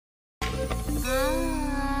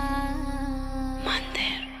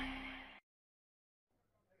Mandir.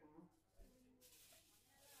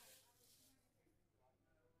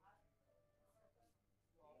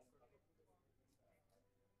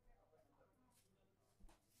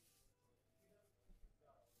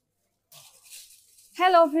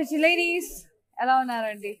 Hello, pretty ladies. Hello,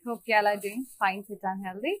 Narandi. Hope you all are doing fine, fit, and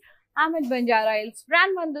healthy. I'm at Banjara Hills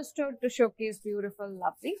brand Mandir store to showcase beautiful,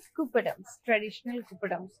 lovely Kuppadams, traditional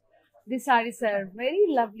Kuppadams. These sarees are very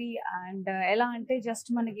lovely and ఎలా అంటే just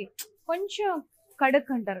మనకి కొంచెం కడక్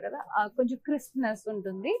అంటారు కదా కొంచెం crispness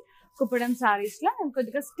ఉంటుంది కుప్పడం సారీస్ లో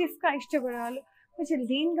కొద్దిగా స్టిఫ్ గా ఇష్టపడే వాళ్ళు కొంచెం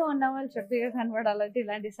లీన్ గా ఉన్న వాళ్ళు చక్కగా కనబడాలంటే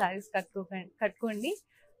ఇలాంటి సారీస్ కట్టుకోండి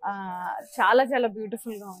చాలా చాలా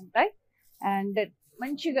బ్యూటిఫుల్ గా ఉంటాయి అండ్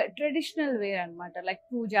మంచిగా ట్రెడిషనల్ వేర్ అనమాట లైక్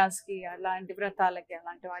పూజాస్కి అలాంటి వ్రతాలకి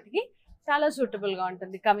అలాంటి వాటికి చాలా సూటబుల్గా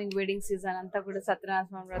ఉంటుంది కమింగ్ వెడ్డింగ్ సీజన్ అంతా కూడా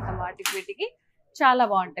సత్యనారాయణ వ్రతం వాటికి వీటికి చాలా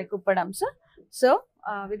బాగుంటాయి కుప్పడమ్స్ so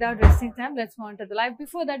without wasting time let's move on to the live.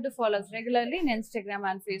 Before that, do follow us regularly in Instagram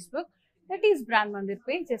and Facebook, that is Brand Mandir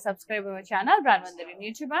page. Just subscribe our channel Brand Mandir in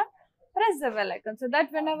YouTube and press the bell icon so that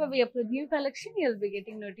whenever we upload new collection you'll be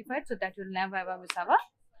getting notified, so that you'll never ever miss our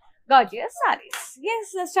gorgeous sarees. Yes,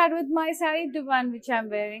 let's start with my saree. The one which I'm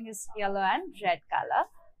wearing is yellow and red color.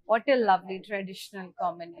 What a lovely traditional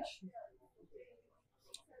combination.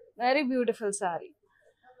 Very beautiful saree.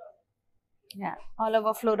 Yeah, all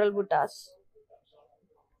over floral buttas.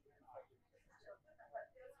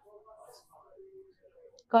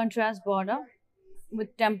 Contrast border with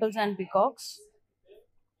temples and peacocks,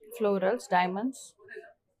 florals, diamonds.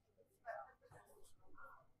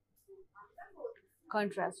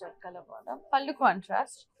 Contrast red color border. Pallu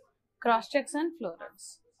contrast, cross checks and florals.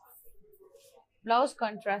 Blouse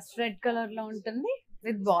contrast red color lo untundi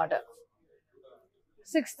with border.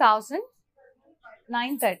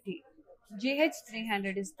 6,930. GH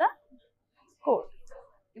 300 is the code.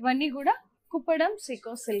 Ivanni kuda Kuppadam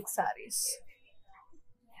Seco silk sarees.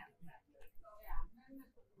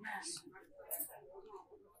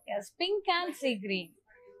 Yes, pink and sea green.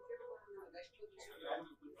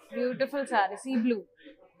 Beautiful saree, sea blue.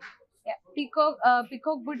 Yeah,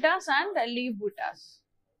 peacock buttas and leaf buttas.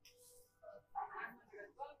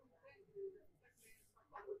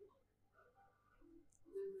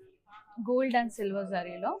 Gold and silver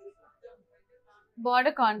zari lo.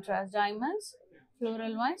 Border contrast, diamonds,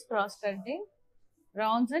 floral wines, cross cutting,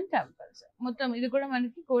 rounds and temples. మొత్తం ఇది కూడా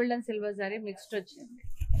మనకి gold and silver zari mixed వచ్చింది.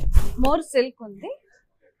 More silk ఉంది.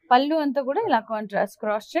 పళ్ళు అంతా కూడా ఇలా contrast,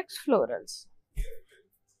 cross checks, florals.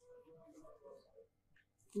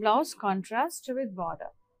 Blouse contrast with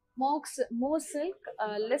border. More silk,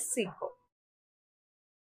 less seco.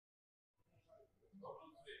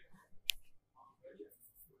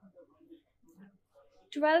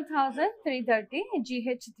 $12,330.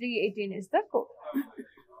 GH 318 is the code.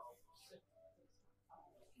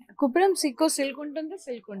 Kuppadam Seco silk ఉంటుంది,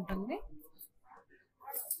 silk ఉంటుంది.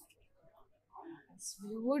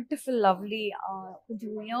 Beautiful, lovely, కొంచెం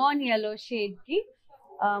neon yellow shade కి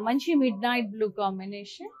మంచి mid night blue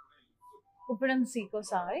combination. Kuppadam Seeko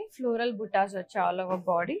sorry, floral బుటాస్ వచ్చి all over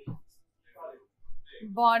body.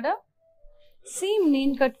 Border same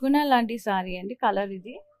నేను కట్టుకున్న లాంటి sorry అండి, కలర్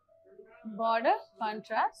ఇది. Border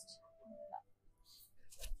contrast,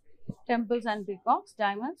 temples and peacocks,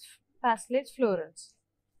 diamonds, పాస్లేట్స్, florals.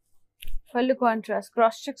 పళ్ళు contrast,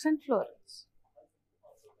 cross checks and florals.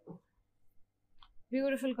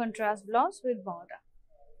 Beautiful contrast blouse with border.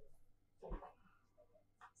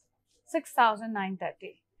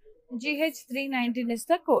 6,930. GH 319 is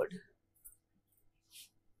the code.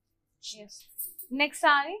 Yes. Next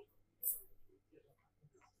saree.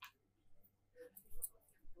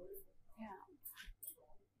 Yeah.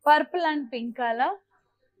 Purple and pink color.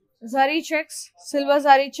 Zari checks, silver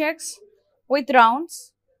zari checks with rounds,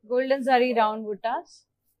 golden zari round buttas.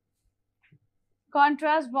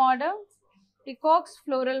 Contrast border. Peacocks,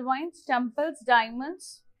 floral wines, temples, diamonds.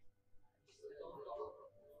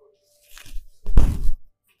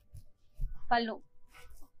 Pallu.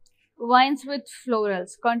 Wines with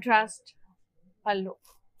florals, contrast pallu.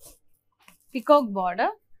 Peacock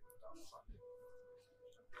border.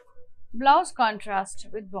 Blouse contrast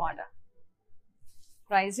with border.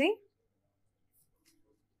 Pricing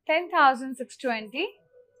 10,620.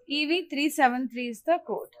 EV 373 is the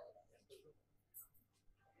code.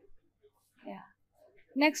 Yeah.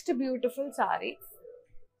 Next beautiful saree.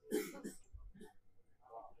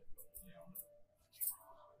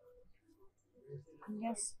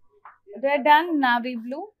 Yes. Red and navy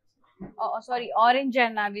blue. Oh, sorry, orange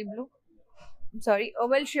and navy blue. Sorry,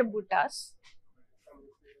 oval shape buttas.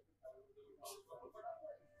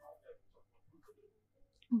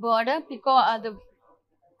 border, peacock, the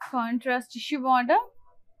contrast tissue border,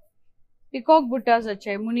 peacock బుట్టాస్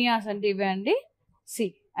వచ్చాయి. మునియాస్ అంటే ఇవే అండి. See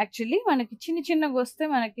actually మనకి చిన్న చిన్నగా వస్తే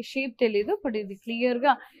మనకి shape తెలీదు, బట్ ఇది క్లియర్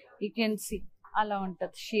గా యూ కెన్ సి అలా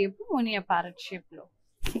ఉంటుంది షేప్, మునియా ప్యారెట్ షేప్ లో.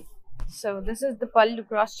 సో దిస్ ఇస్ ద పళ్ళు,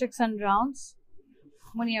 cross checks and rounds,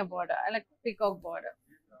 Muniya border, like peacock border,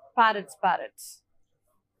 parrots.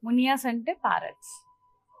 మునియాస్ అంటే parrots.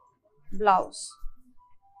 Blouse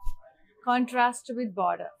contrast with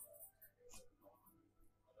border.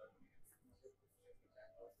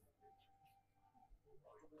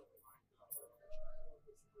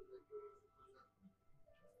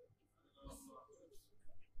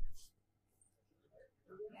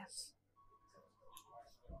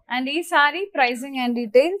 And ఈ sorry pricing and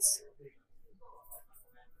details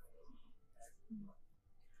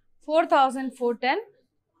 4,410.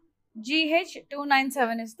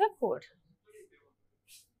 GH297 is the code.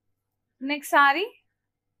 Next saree,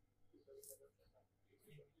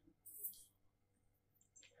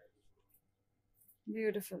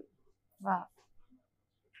 beautiful. Wow.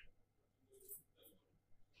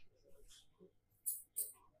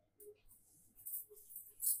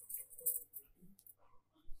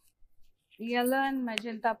 Yellow and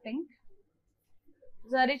magenta pink.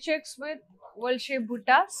 Zari checks with world shape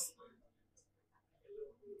buttas.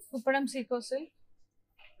 Kuppadam Sarees.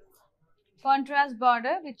 Contrast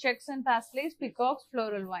border with checks and pastelis, peacocks,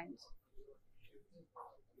 floral vines.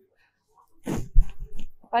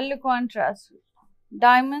 Pallu contrast.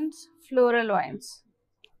 Diamonds, floral vines.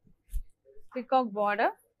 Peacock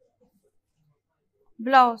border.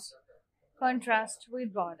 Blouse. Contrast with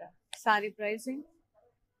border. Saree pricing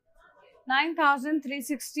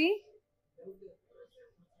 9,360.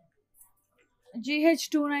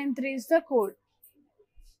 GH293 is the code.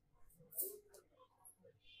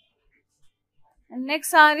 And next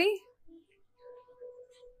saree,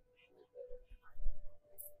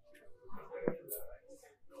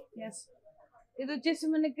 yes, ఇది వచ్చేసి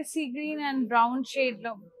మనకి sea green and brown shade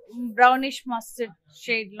లో, brownish mustard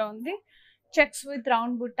shade లో ఉంది. Checks with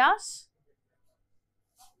round buttas.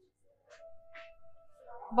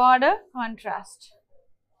 Border contrast.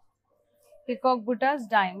 Peacock buttas,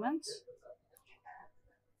 diamonds.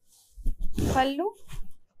 Pallu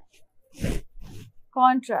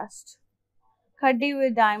contrast. Khaddi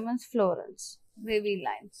with diamonds, florals, wavy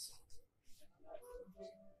lines.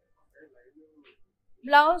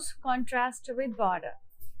 Blouse contrast with border.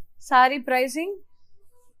 Saree pricing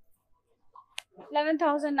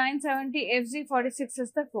 11,970. FZ46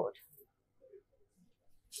 is the code.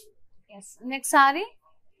 Yes. Next saree,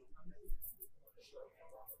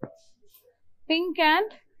 pink and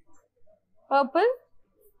purple,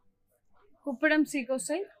 Kuppadam Sarees,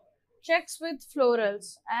 checks with florals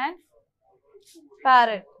and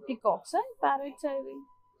parrot, peacocks and parrots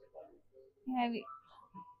heavy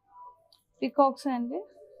peacocks and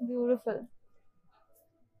beautiful.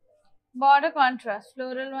 Border contrast,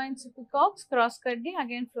 floral vines, peacocks, cross cutting,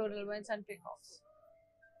 again floral vines and peacocks.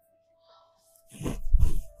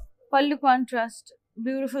 Pallu contrast,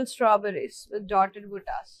 beautiful strawberries with dotted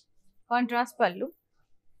buttas. Contrast pallu.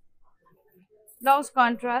 Blouse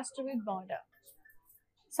contrast with border.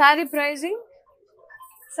 Saree pricing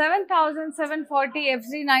 7,740.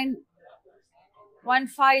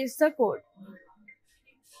 FZ915 is the code.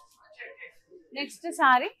 Next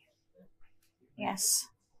saree. Yes.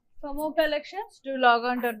 For more collections, do log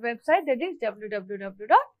on to our website, that is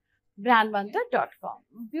www.brandmandir.com.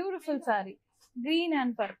 Beautiful saree. Green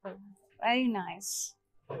and purple. Very nice.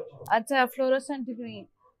 It's a fluorescent green.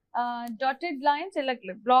 Dotted lines, like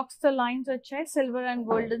blocks the lines వచ్చాయి, silver and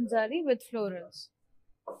golden zari with florals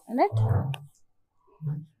in it.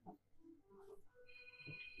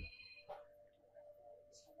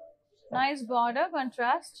 Nice border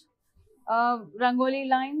contrast, rangoli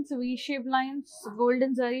lines, v-shaped lines,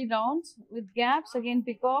 golden zari rounds with gaps, again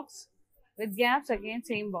peacocks with gaps, again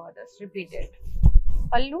same borders repeated.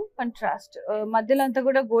 Pallu contrast, మధ్యలో అంతా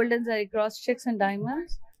కూడా golden zari cross checks and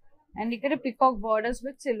diamonds, and ikkada peacock borders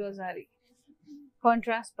with silver zari.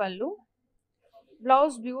 Contrast pallu.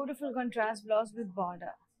 Blouse, beautiful contrast blouse with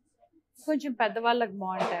border. కొంచెం పెద్దవాళ్ళకి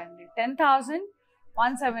బాగుంటాయండి.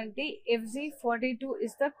 10,170. FZ42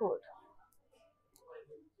 is the code.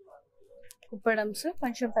 కుప్పడమ్స్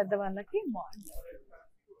కొంచెం పెద్దవాళ్ళకి బాగుంటాయి.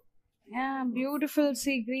 Beautiful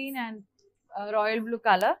sea green and royal blue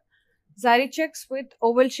color. Zari checks with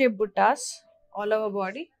oval shaped buttas all over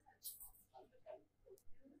body.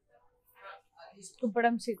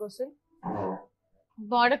 Kuppadam Sarees.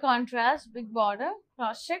 Border contrast, big border,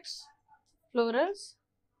 cross checks, florals,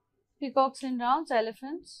 peacocks and rounds,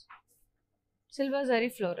 elephants, silver zari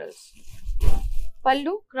florals.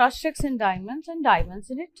 Pallu, cross checks in diamonds and diamonds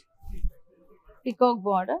in it. Peacock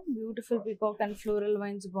border, beautiful peacock and floral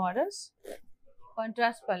vines borders.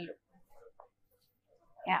 Contrast pallu.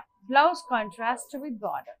 Yeah. Blouse contrast with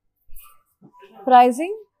border.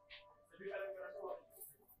 Pricing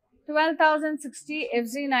 12,060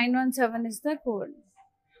 FZ917 is the code.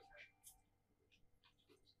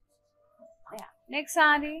 Yeah. Next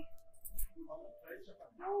saree.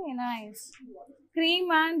 Very nice.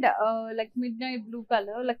 Cream and like midnight blue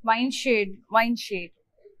color, like wine shade.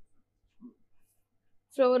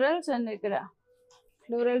 Florals and ikkada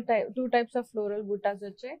floral type, two types of floral buttas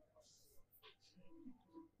వచ్చాయి.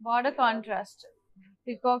 Border contrast.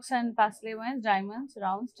 Peacocks and parsley vines, diamonds,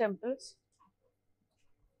 rounds, temples.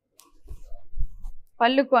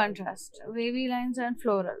 Pallu contrast. Wavy lines and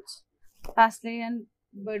florals. Parsley and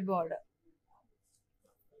bird border.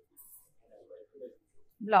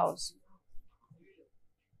 Blouse.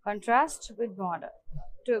 Contrast with border.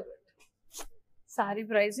 Too good. Saree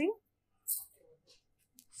pricing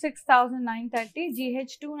 6,930.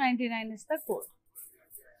 GH299 is the code.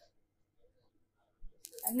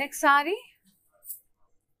 And next saree.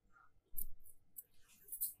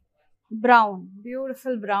 Brown.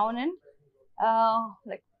 Beautiful brown and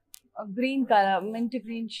like a green color, mint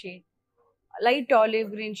green shade. Light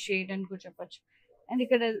olive green shade and kuchapachu. And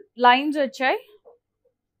ikkada lines vachai.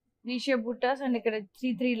 V-shape buttas and ikkada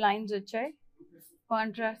 3 lines vachai.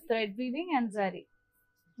 Contrast thread weaving and zari.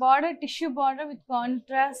 Border, tissue border with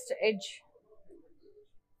contrast edge.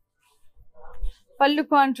 Pallu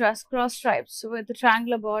contrast, cross stripes with a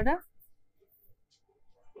triangular border.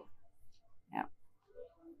 Yeah.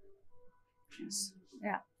 Yes.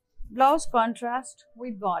 Yeah. Blouse contrast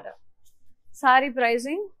with border. Saree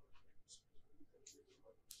pricing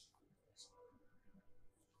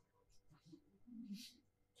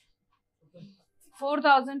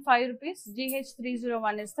 4,005 rupees.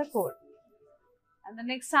 GH301 is the code. And the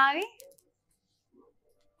next saree.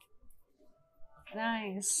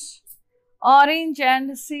 Nice. Orange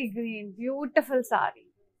and sea green. Beautiful saree.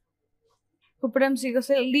 Kuppadam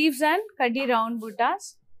Sarees leaves and kaddi round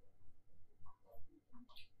buttas.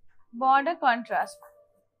 Border contrast.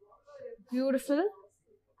 Beautiful.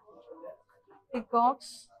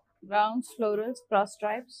 Peacocks, rounds, florals, cross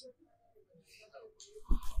stripes.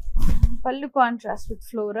 Pallu contrast with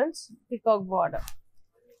florals, peacock border.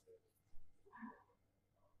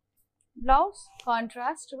 Blouse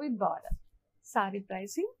contrast with border. Saree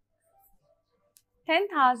pricing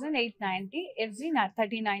 10,890.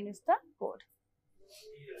 FZ39 is the code.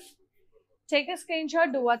 Take a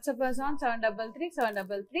screenshot, do WhatsApp us on 733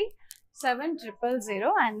 733 7000.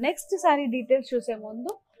 And next saree details choose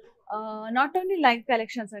mundu. Not only live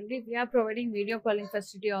collections only, we are providing video calling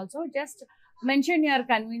facility also. Just mention your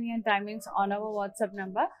convenient timings on our WhatsApp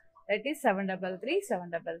number, that is 733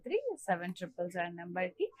 733 7000 number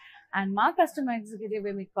ki. And మా customer executive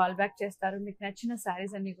మీకు call back చేస్తారు. మీకు నచ్చిన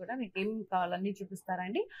శారీస్ అన్ని కూడా మీకు ఏం కావాలన్నీ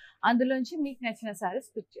చూపిస్తారండి. అందులోంచి మీకు నచ్చిన శారీస్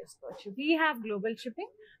పిక్ చేసుకోవచ్చు. We have global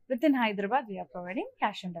shipping with in Hyderabad. We are providing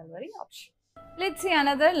cash on delivery option. Let's see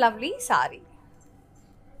another lovely sorry.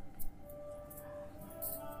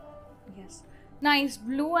 Yes, nice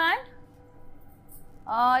blue and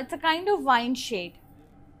it's a kind of wine shade.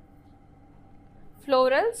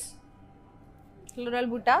 Florals, floral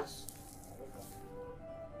buttas.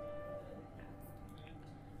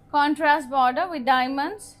 Contrast border with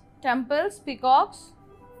diamonds, temples, peacocks.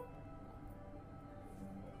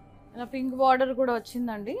 ఇలా pink border కూడా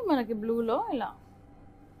వచ్చిందండి మనకి బ్లూలో. ఇలా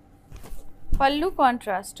పళ్ళు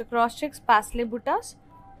contrast, cross checks, parsley buttas,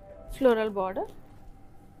 floral border.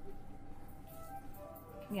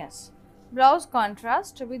 Yes, blouse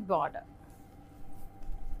contrast with border.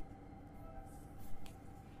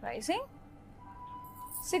 Pricing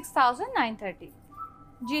 6,930.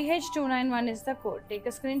 GH291 is the code. Take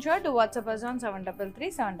a screenshot to WhatsApp us on 733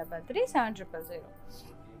 733 7000.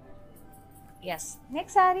 Yes,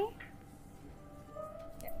 next saree.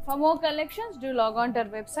 For more collections, do log on to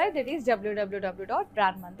our website, that is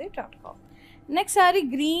www.brandmandir.com. Next saree,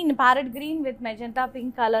 green, parrot green with magenta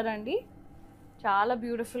pink color andi. చాలా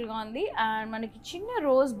బ్యూటిఫుల్గా ఉంది. And మనకి చిన్న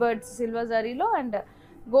rose birds silver జరీలో and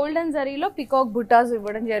golden జరీలో peacock బుటాస్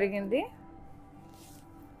ఇవ్వడం జరిగింది.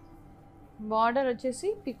 Border వచ్చేసి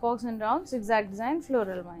peacocks and round zigzag design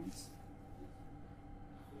floral wines.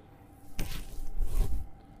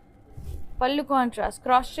 పళ్ళు contrast,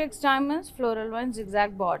 cross checks, diamonds, floral wines, zigzag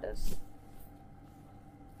borders.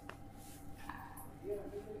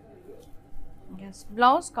 Yes,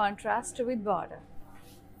 blouse contrast with border.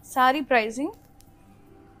 Saree pricing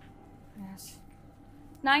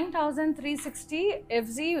 9,360.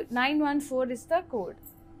 FZ914 is the code.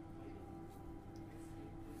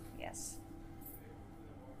 Yes.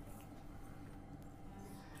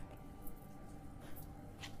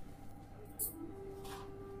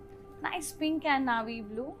 Nice pink and navy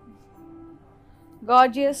blue.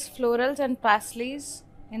 Gorgeous florals and paisleys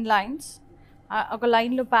in lines. ఒక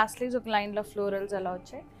లైన్లో paisleys, ఒక లైన్లో florals అలా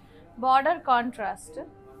వచ్చాయి. Border contrast,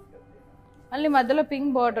 మళ్ళీ మధ్యలో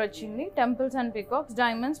pink border వచ్చింది. Temples and peacocks,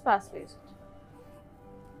 diamonds, paisleys.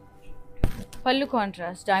 పళ్ళు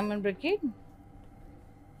contrast, diamond briquette,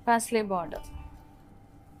 parsley border.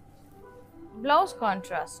 Blouse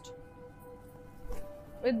contrast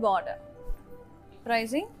with border.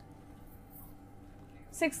 Pricing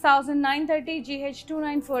 6,930.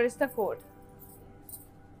 GH294 is the code.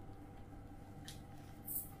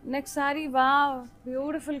 Next saree, wow,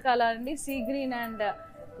 beautiful color andi, sea green and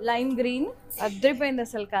lime green. అద్రిపోయింది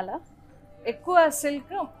అసలు colour. ఎక్కువ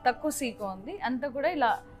silk, తక్కువ సీకో ఉంది. అంతా కూడా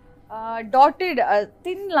ఇలా dotted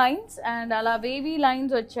thin lines and అలా wavy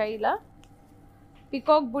lines వచ్చాయి. ఇలా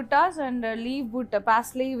పికాక్ బుటాస్ అండ్ లీవ్ బుట్ట,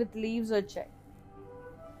 పాస్లీ విత్ లీవ్స్ వచ్చాయి.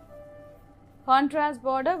 Contrast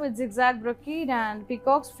border with zigzag brocade and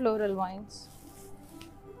peacocks floral vines.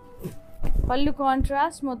 Pallu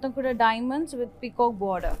contrast, మొత్తం కూడా diamonds with peacock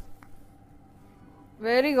border.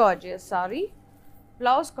 Very gorgeous saree.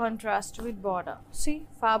 Blouse contrast with border. See,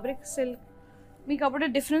 fabric silk. మీకు అప్పుడు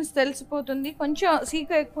difference తెలిసిపోతుంది. కొంచెం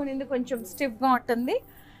సీక ఎక్కువ ఉంది, కొంచెం స్టిఫ్గా ఉంటుంది.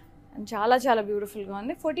 అండ్ చాలా చాలా బ్యూటిఫుల్గా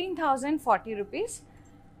ఉంది. 14,040 rupees.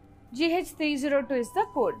 GH302 is the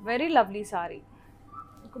code. Very lovely saree.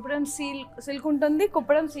 Kuppadam silk ఉంటుంది,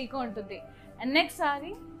 కుప్పడం సీకో ఉంటుంది. అండ్ నెక్స్ట్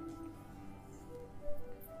సారీ,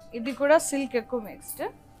 ఇది కూడా సిల్క్ ఎక్కువ mixed.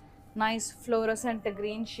 Nice fluorescent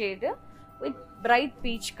green shade with bright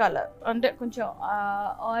peach colour, అంటే కొంచెం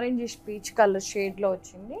ఆరెంజిష్ పీచ్ కలర్ షేడ్లో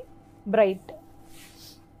వచ్చింది. Bright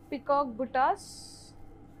peacock buttas,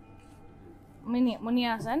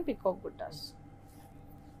 మునియాస్ and peacock buttas.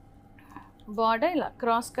 Border ఇలా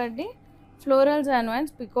cross కడ్డి, florals and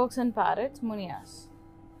wines, peacocks and parrots, మునియాస్.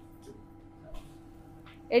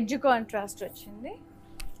 Edge contrast వచ్చింది.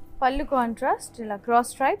 పళ్ళు కాంట్రాస్ట్, ఇలా cross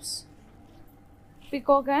stripes,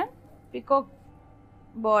 peacock and peacock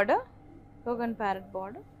border, peacock and parrot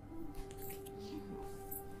border.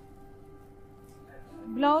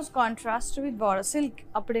 Blouse contrast with border. Silk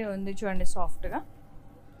అప్పుడే ఉంది చూడండి, సాఫ్ట్గా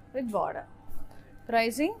with border.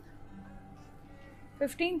 Pricing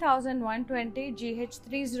 15,120.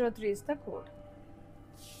 GH303 is the code.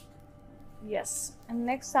 Yes. And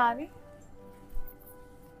next saree,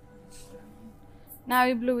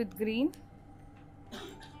 navy blue with green,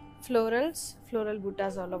 florals, floral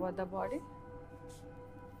buttas all over the body.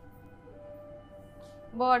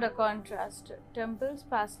 Border contrast, temples,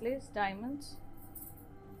 paisleys, diamonds.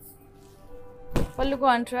 Pallu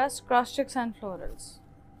contrast, cross checks and florals.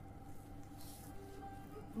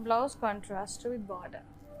 Blouse contrast with border.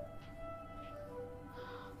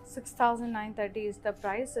 6,930 is the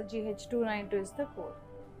price. GH292 is the code.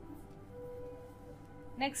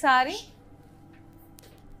 Next saree,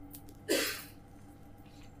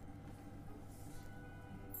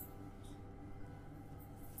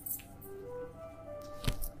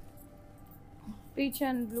 peach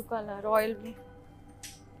and blue color, royal blue,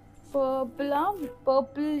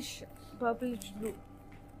 purplish blue.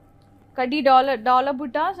 Kaddi dollar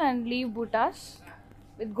buttas and leaf buttas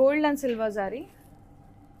with gold and silver zari.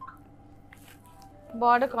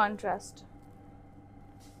 Border contrast.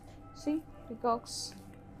 See, peacocks,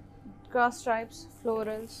 cross stripes,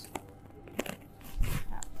 florals.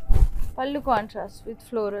 Pallu contrast with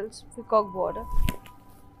florals, peacock border.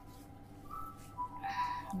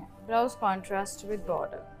 Blouse contrast with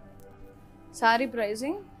border. Saree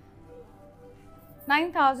pricing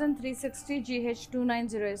 9,360.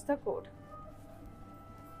 GH290 is the code.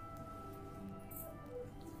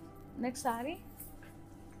 Next saree,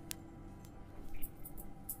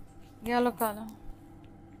 yellow color,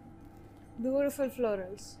 beautiful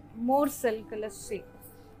florals, more silk. Let's see.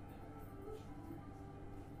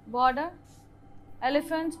 Border,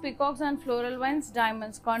 elephants, peacocks and floral vines,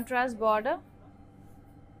 diamonds. Contrast border.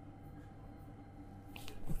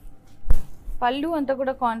 Pallu anta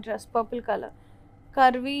kuda contrast, purple color,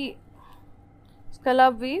 curvy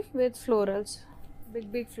scallop weave with florals,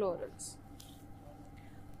 big florals.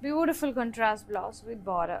 Beautiful contrast blouse with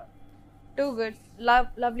border. Too good.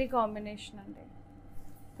 Lovely combination.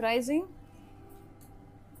 Pricing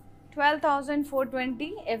 12,420.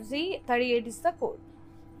 FZ38 is the code.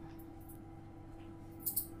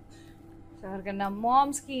 So, ఎవరికైనా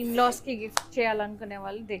మామ్స్కి, ఇన్లాస్కి gift చేయాలనుకునే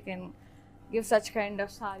వాళ్ళు they can give such kind of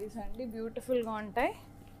sarees అండి. బ్యూటిఫుల్గా ఉంటాయి.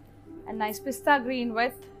 And nice pista green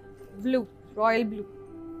with blue, royal blue.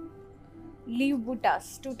 Leave buttas,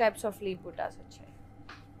 2 types of leave బుటాస్ వచ్చాయి.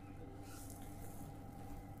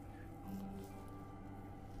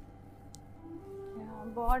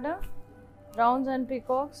 border, rounds and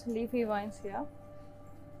peacocks, leafy vines here,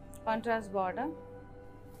 contrast border,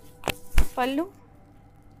 pallu,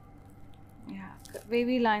 yeah,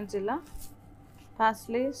 wavy lines illa,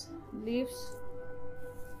 pastellays, leaves,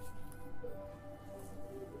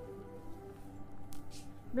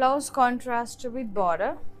 blouse contrast with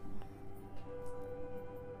border,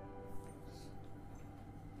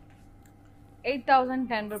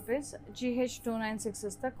 8,010 rupees, GH296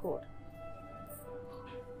 is the code.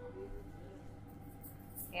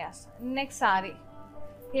 Yes, next saree.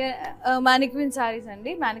 Here, mannequin sarees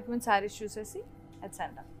andi. Mannequin sarees చూసేసి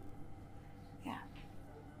ఎట్సండి. Yeah.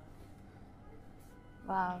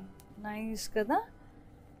 Wow, nice కదా.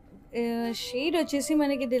 Shade వచ్చేసి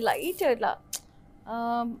మనకి ఇది light ఇట్లా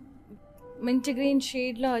mint green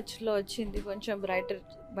షేడ్లో వచ్చింది, కొంచెం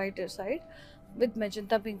brighter side with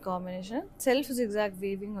magenta pink combination. Self zigzag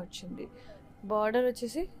weaving వచ్చింది. బార్డర్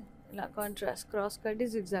వచ్చేసి ఇలా contrast cross cut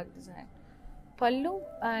zigzag design. పళ్ళు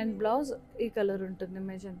అండ్ బ్లౌజ్ ఈ కలర్ ఉంటుంది,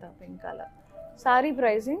 magenta pink colour. Sorry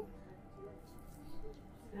pricing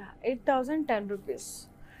 8,010 rupees.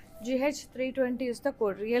 GH320 is the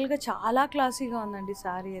code. రియల్గా చాలా క్లాసీగా ఉందండి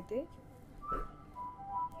సారీ అయితే.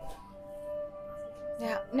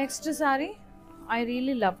 Next sorry, I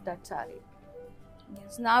really love that sorry.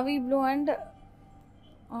 Navy blue and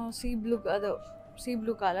sea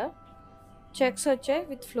blue colour. Checks వచ్చాయి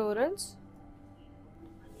with florals.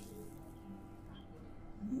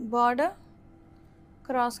 Border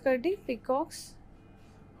cross కడ్డీ, peacocks,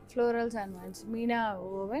 florals and wines, Meena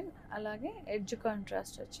oven, అలాగే edge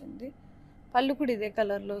contrast వచ్చింది. పళ్ళు కూడా ఇదే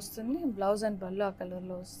కలర్లో వస్తుంది. బ్లౌజ్ అండ్ పళ్ళు ఆ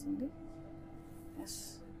కలర్లో వస్తుంది. Yes.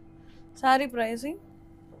 Sorry pricing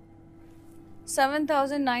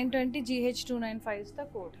 7,920. GH295 is the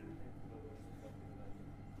code.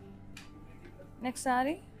 Next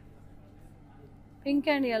saree, pink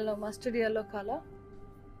and yellow, mustard yellow color.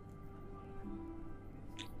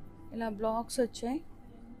 ఇలా బ్లాక్స్ వచ్చాయి.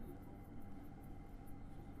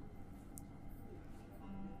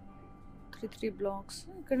 Three blocks.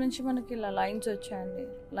 ఇక్కడ నుంచి మనకి ఇలా లైన్స్ వచ్చాయండి,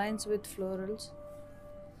 లైన్స్ విత్ ఫ్లోరల్స్.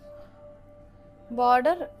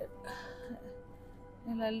 బార్డర్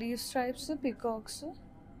ఇలా leave stripes, peacocks,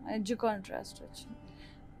 edge contrast వచ్చింది.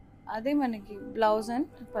 అదే మనకి బ్లౌజ్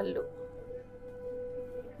అండ్ పళ్ళు.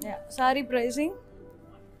 Sorry pricing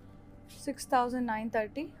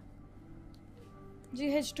 6,930.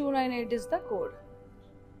 GH298 is the code.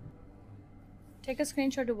 Take a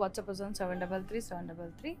screenshot to WhatsApp us on 733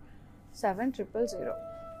 733 7000.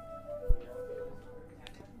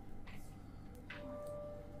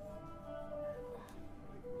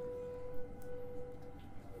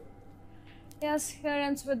 Yes, here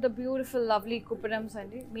ends with the beautiful, lovely Kuppadams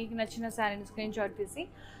andi. Meeku nachina saree screenshot tisi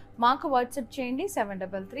maaku WhatsApp cheyandi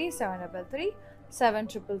 733 733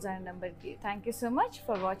 7000 number ki. Thank you so much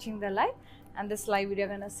for watching the live, and this live video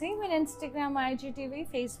gonna save in Instagram, IGTV,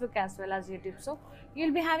 Facebook as well as YouTube. So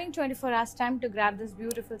you'll be having 24 hours time to grab this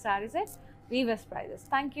beautiful sarees at Weavers prices.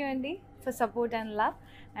 Thank you Andy for support and love,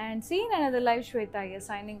 and see you in another live. Shweta here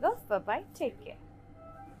signing off. Bye bye. Take care.